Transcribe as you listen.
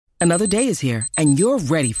Another day is here, and you're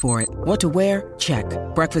ready for it. What to wear? Check.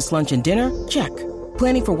 Breakfast, lunch, and dinner? Check.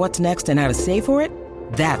 Planning for what's next and how to save for it?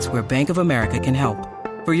 That's where Bank of America can help.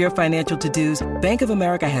 For your financial to-dos, Bank of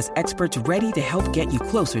America has experts ready to help get you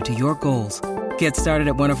closer to your goals. Get started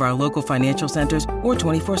at one of our local financial centers or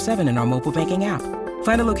 24/7 in our mobile banking app.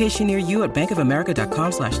 Find a location near you at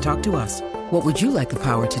bankofamerica.com/talktous. What would you like the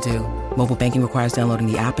power to do? Mobile banking requires downloading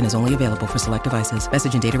the app and is only available for select devices.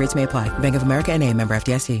 Message and data rates may apply. Bank of America NA, member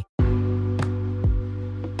FDIC.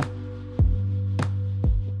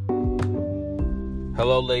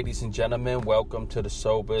 Hello, ladies and gentlemen. Welcome to the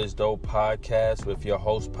Sober is Dope podcast with your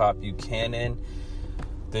host, Pop Buchanan.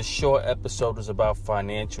 This short episode is about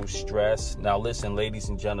financial stress. Now, listen, ladies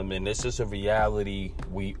and gentlemen, this is a reality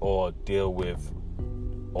we all deal with,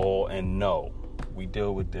 and know. We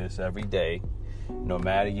deal with this every day. No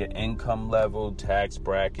matter your income level, tax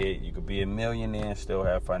bracket, you could be a millionaire and still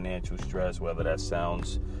have financial stress. Whether that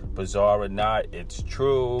sounds bizarre or not, it's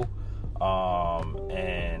true.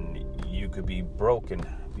 And you could be broke and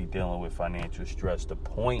be dealing with financial stress. The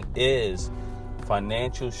point is,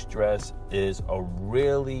 financial stress is a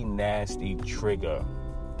really nasty trigger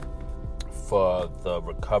for the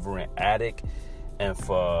recovering addict and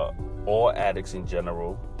for all addicts in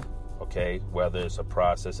general. Okay, whether it's a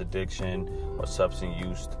process addiction or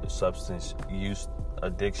substance use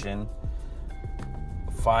addiction,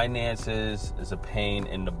 finances is a pain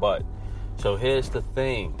in the butt. So here's the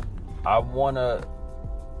thing. I want to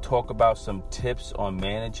talk about some tips on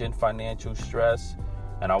managing financial stress,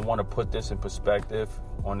 and I want to put this in perspective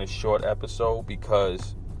on this short episode,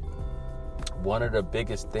 because one of the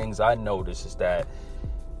biggest things I notice is that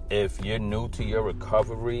if you're new to your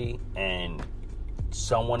recovery and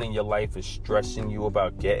someone in your life is stressing you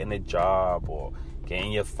about getting a job or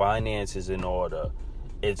getting your finances in order,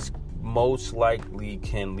 it's most likely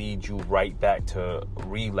can lead you right back to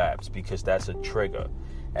relapse, because that's a trigger.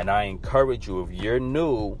 And I encourage you, if you're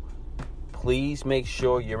new, please make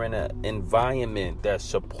sure you're in an environment that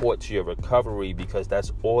supports your recovery, because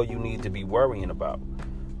that's all you need to be worrying about.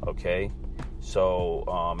 Okay? So,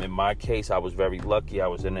 in my case, I was very lucky. I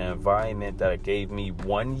was in an environment that gave me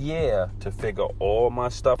 1 year to figure all my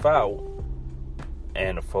stuff out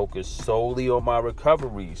and to focus solely on my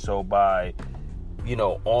recovery. So by,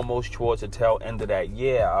 almost towards the tail end of that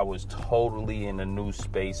year, I was totally in a new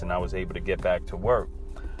space and I was able to get back to work.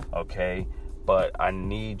 Okay? But I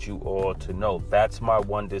need you all to know, that's my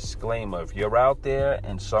one disclaimer. If you're out there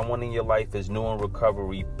and someone in your life is new in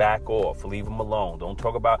recovery, back off. Leave them alone. Don't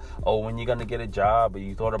talk about, when you're going to get a job or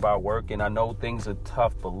you thought about working. I know things are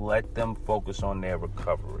tough, but let them focus on their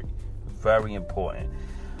recovery. Very important.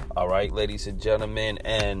 All right, ladies and gentlemen.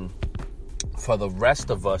 And for the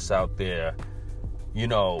rest of us out there,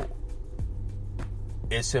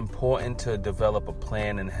 it's important to develop a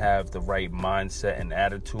plan and have the right mindset and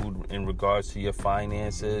attitude in regards to your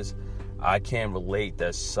finances. I can relate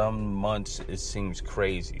that some months it seems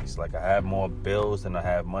crazy. It's like I have more bills than I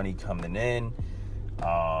have money coming in.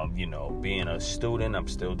 Being a student, I'm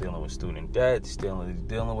still dealing with student debt, still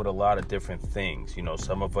dealing with a lot of different things.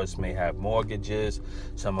 Some of us may have mortgages.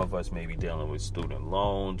 Some of us may be dealing with student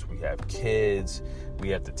loans. We have kids. We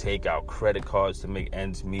have to take out credit cards to make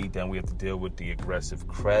ends meet. Then we have to deal with the aggressive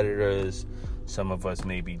creditors. Some of us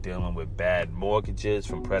may be dealing with bad mortgages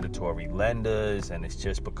from predatory lenders, and it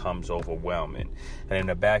just becomes overwhelming. And in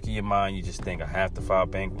the back of your mind, you just think, I have to file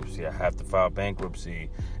bankruptcy.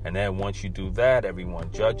 And then once you do that,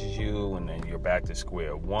 everyone judges you, and then you're back to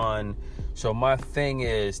square one. So my thing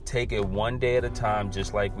is, take it one day at a time,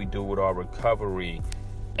 just like we do with our recovery,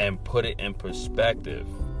 and put it in perspective.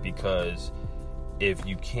 Because if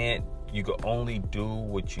you can't, you can only do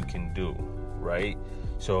what you can do, right?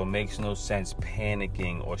 So it makes no sense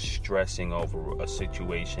panicking or stressing over a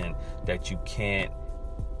situation that you can't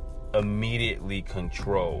immediately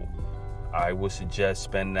control. I would suggest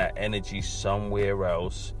spend that energy somewhere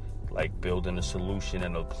else, like building a solution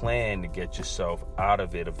and a plan to get yourself out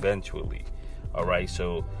of it eventually. All right,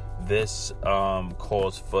 so this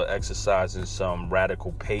calls for exercising some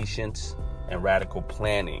radical patience and radical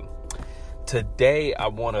planning. Today, I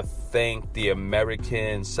want to thank the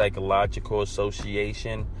American Psychological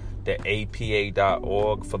Association, the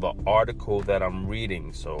APA.org, for the article that I'm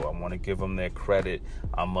reading. So I want to give them their credit.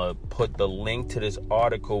 I'm going to put the link to this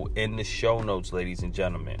article in the show notes, ladies and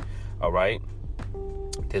gentlemen. All right?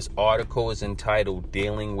 This article is entitled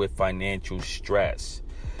Dealing with Financial Stress.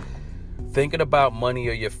 Thinking about money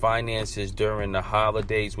or your finances during the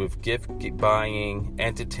holidays with gift buying,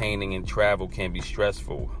 entertaining, and travel can be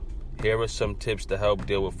stressful. Here are some tips to help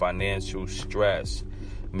deal with financial stress.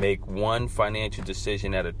 Make one financial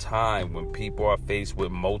decision at a time. When people are faced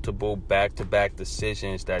with multiple back-to-back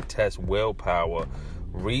decisions that test willpower,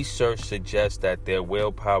 research suggests that their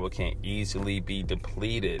willpower can easily be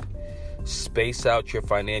depleted. Space out your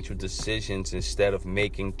financial decisions instead of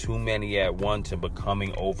making too many at once and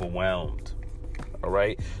becoming overwhelmed. All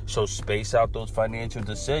right. So space out those financial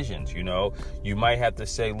decisions. You might have to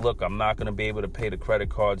say, look, I'm not going to be able to pay the credit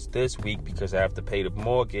cards this week because I have to pay the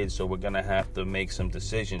mortgage. So we're going to have to make some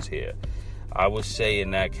decisions here. I would say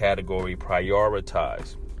in that category,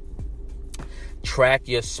 prioritize. Track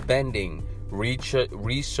your spending.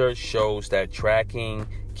 Research shows that tracking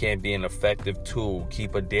can be an effective tool.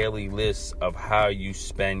 Keep a daily list of how you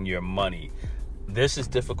spend your money. This is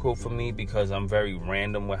difficult for me because I'm very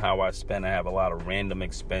random with how I spend. I have a lot of random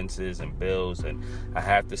expenses and bills, and I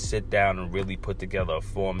have to sit down and really put together a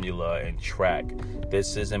formula and track.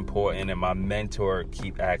 This is important, and my mentor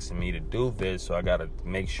keep asking me to do this, so I got to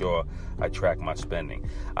make sure I track my spending.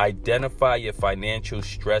 Identify your financial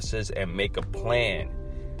stresses and make a plan.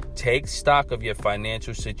 Take stock of your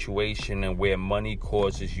financial situation and where money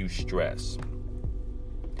causes you stress.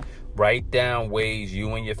 Write down ways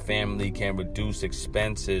you and your family can reduce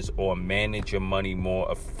expenses or manage your money more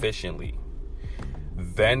efficiently.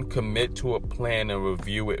 Then commit to a plan and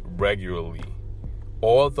review it regularly.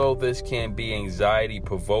 Although this can be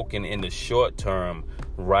anxiety-provoking in the short term,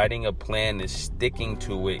 writing a plan and sticking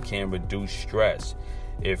to it can reduce stress.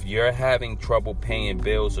 If you're having trouble paying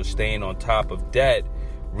bills or staying on top of debt,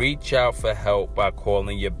 reach out for help by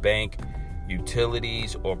calling your bank,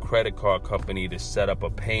 utilities, or credit card company to set up a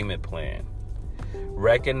payment plan.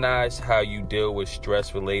 Recognize how you deal with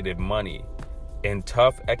stress-related money. In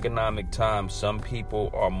tough economic times, some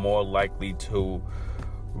people are more likely to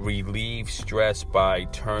relieve stress by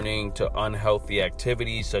turning to unhealthy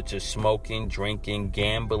activities such as smoking, drinking,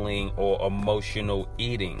 gambling, or emotional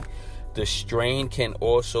eating. The strain can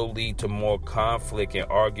also lead to more conflict and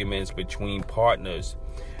arguments between partners.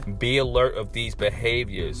 Be alert of these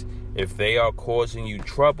behaviors. If they are causing you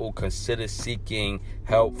trouble, consider seeking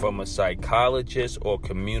help from a psychologist or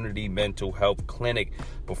community mental health clinic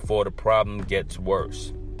before the problem gets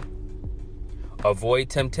worse. Avoid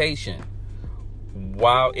temptation.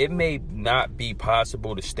 While it may not be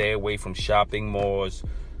possible to stay away from shopping malls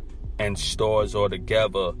and stores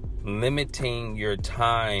altogether, limiting your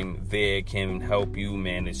time there can help you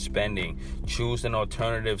manage spending. Choose an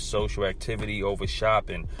alternative social activity over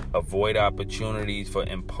shopping. Avoid opportunities for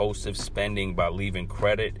impulsive spending by leaving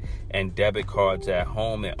credit and debit cards at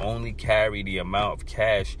home and only carry the amount of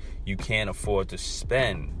cash you can't afford to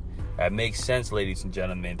spend. That makes sense, ladies and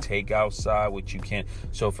gentlemen. Take outside what you can.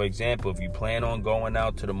 So, for example, if you plan on going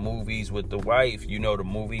out to the movies with the wife, the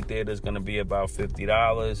movie theater is going to be about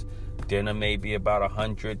 $50. Dinner may be about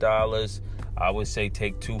 $100. I would say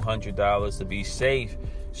take $200 to be safe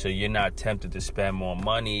so you're not tempted to spend more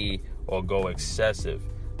money or go excessive.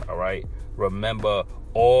 All right. Remember,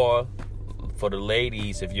 or for the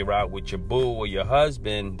ladies, if you're out with your boo or your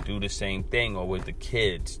husband, do the same thing, or with the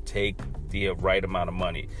kids, take the right amount of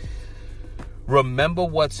money. Remember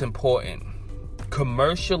what's important.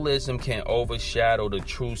 Commercialism can overshadow the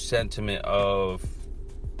true sentiment of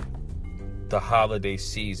the holiday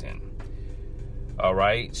season. All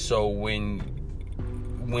right. So when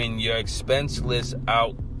your expense list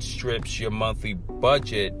outstrips your monthly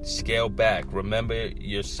budget, scale back. Remind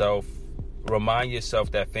yourself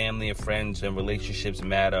that family and friends and relationships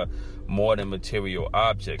matter more than material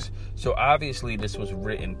objects. So obviously this was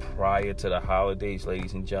written prior to the holidays,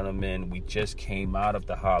 ladies and gentlemen. We just came out of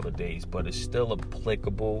the holidays, but it's still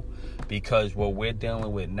applicable because what we're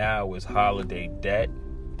dealing with now is holiday debt.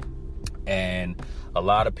 And a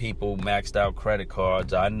lot of people maxed out credit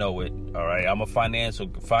cards. I know it. All right. I'm a finance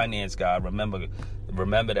guy.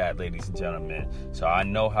 Remember that, ladies and gentlemen. So I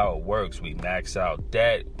know how it works. We max out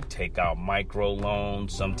debt, take out micro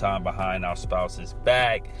loans, sometime behind our spouse's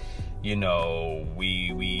back.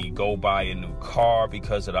 We go buy a new car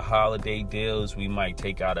because of the holiday deals. We might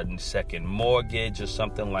take out a second mortgage or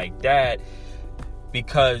something like that,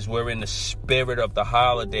 because we're in the spirit of the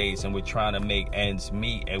holidays and we're trying to make ends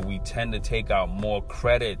meet, and we tend to take out more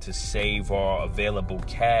credit to save our available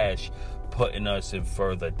cash, putting us in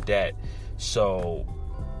further debt. So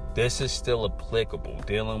this is still applicable.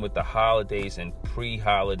 Dealing with the holidays and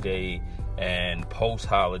pre-holiday and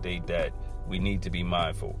post-holiday debt, we need to be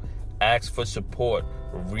mindful. Ask for support.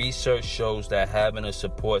 Research shows that having a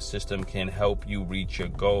support system can help you reach your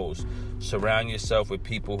goals. Surround yourself with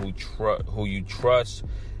people who you trust,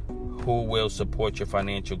 who will support your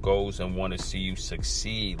financial goals and want to see you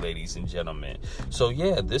succeed, ladies and gentlemen. So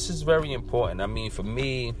yeah, this is very important. I mean, for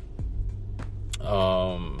me,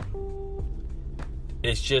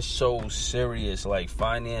 It's just so serious. Like,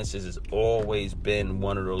 finances has always been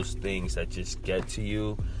one of those things that just get to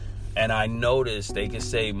you. And I noticed they can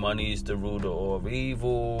say money is the root of all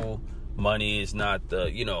evil. Money is not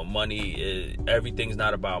everything's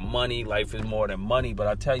not about money. Life is more than money. But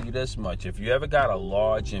I'll tell you this much. If you ever got a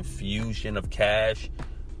large infusion of cash,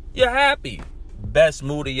 you're happy. Best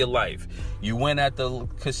mood of your life. You win at the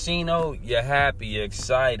casino, you're happy, you're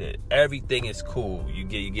excited. Everything is cool.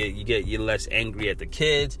 You're less angry at the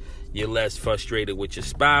kids. You're less frustrated with your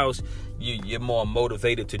spouse. You're more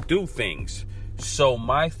motivated to do things. So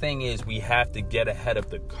my thing is, we have to get ahead of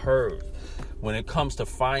the curve. When it comes to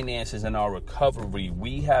finances and our recovery,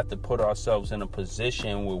 we have to put ourselves in a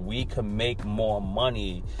position where we can make more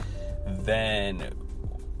money than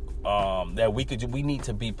that we need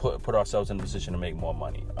to be put ourselves in a position to make more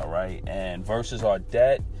money. All right. And versus our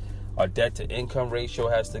debt to income ratio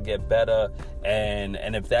has to get better.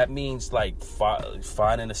 And if that means like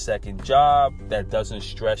finding a second job that doesn't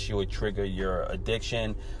stress you or trigger your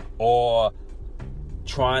addiction, or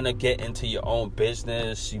trying to get into your own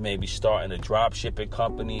business, you may be starting a drop shipping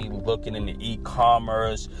company, looking into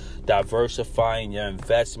e-commerce, diversifying your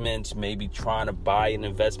investments, maybe trying to buy an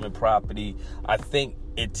investment property. I think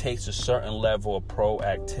it takes a certain level of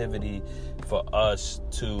proactivity for us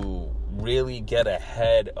to really get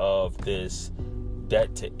ahead of this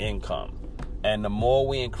debt to income. And the more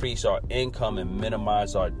we increase our income and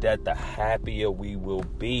minimize our debt, the happier we will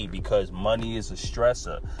be, because money is a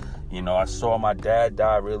stressor. You know, I saw my dad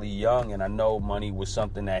die really young, and I know money was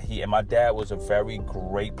something that and my dad was a very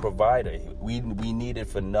great provider. We needed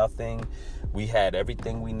for nothing. We had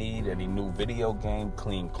everything we need, and he knew video game,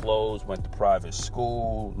 clean clothes, went to private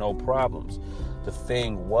school, no problems. The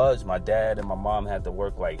thing was, my dad and my mom had to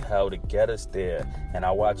work like hell to get us there. And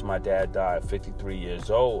I watched my dad die at 53 years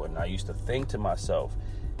old, and I used to think to myself,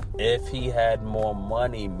 if he had more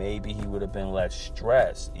money, maybe he would have been less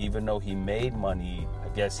stressed. Even though he made money, I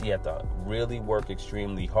guess he had to really work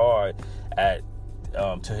extremely hard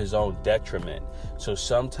to his own detriment. So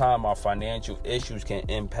sometimes our financial issues can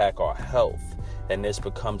impact our health, and this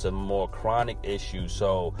becomes a more chronic issue.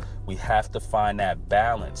 So we have to find that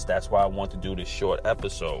balance. That's why I want to do this short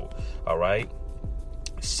episode. All right.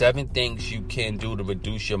 7 things you can do to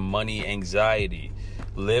reduce your money anxiety.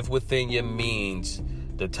 Live within your means.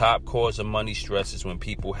 The top cause of money stress is when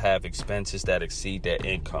people have expenses that exceed their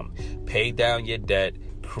income. Pay down your debt.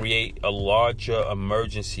 Create a larger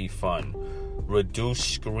emergency fund. Reduce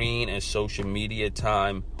screen and social media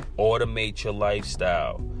time. Automate your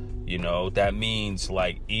lifestyle. You know, that means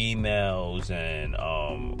like emails and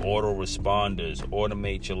autoresponders.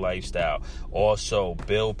 Automate your lifestyle. Also,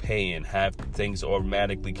 bill paying. Have things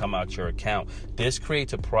automatically come out your account. This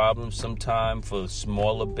creates a problem sometimes for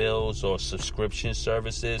smaller bills or subscription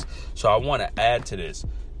services. So I want to add to this.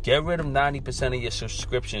 Get rid of 90% of your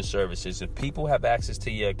subscription services. If people have access to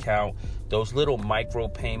your account, those little micro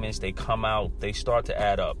payments, they come out, they start to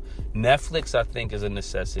add up. Netflix, I think, is a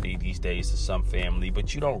necessity these days to some family,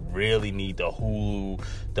 but you don't really need the Hulu,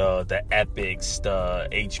 the Epics, the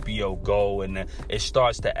HBO Go, and it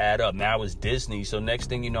starts to add up. Now it's Disney, so next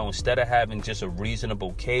thing you know, instead of having just a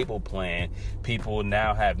reasonable cable plan, people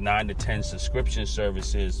now have 9 to 10 subscription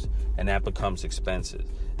services, and that becomes expensive.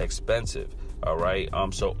 All right.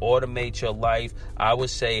 So automate your life. I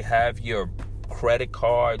would say have your credit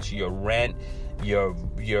cards, your rent, your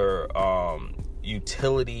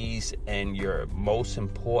utilities, and your most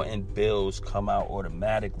important bills come out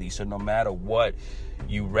automatically. So no matter what,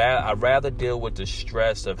 I'd rather deal with the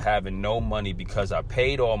stress of having no money because I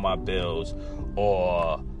paid all my bills,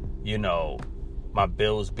 or my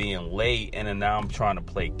bills being late, and then now I'm trying to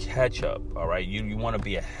play catch up. All right. You want to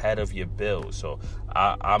be ahead of your bills. So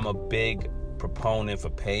I'm a big proponent for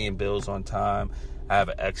paying bills on time. I have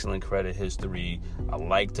an excellent credit history. I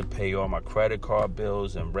like to pay all my credit card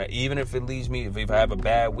bills, and even if it leaves me, if I have a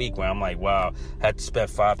bad week where I'm like, wow, I had to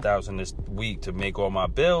spend $5,000 this week to make all my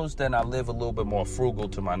bills, then I live a little bit more frugal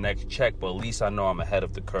to my next check, but at least I know I'm ahead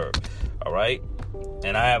of the curve. All right.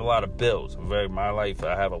 And I have a lot of bills. My life,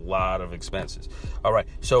 I have a lot of expenses. All right.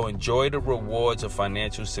 So enjoy the rewards of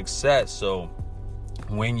financial success. So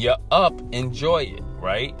when you're up, enjoy it,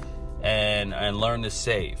 right? And learn to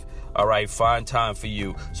save. All right, find time for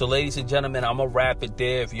you. So ladies and gentlemen, I'm going to wrap it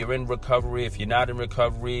there. If you're in recovery, if you're not in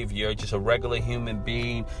recovery, if you're just a regular human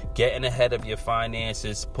being, getting ahead of your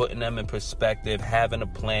finances, putting them in perspective, having a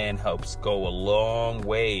plan helps go a long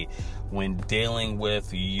way when dealing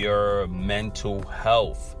with your mental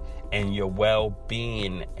health and your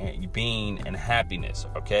well-being and happiness,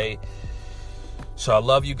 okay? So I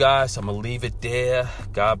love you guys. I'm going to leave it there.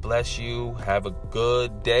 God bless you. Have a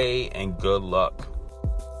good day and good luck.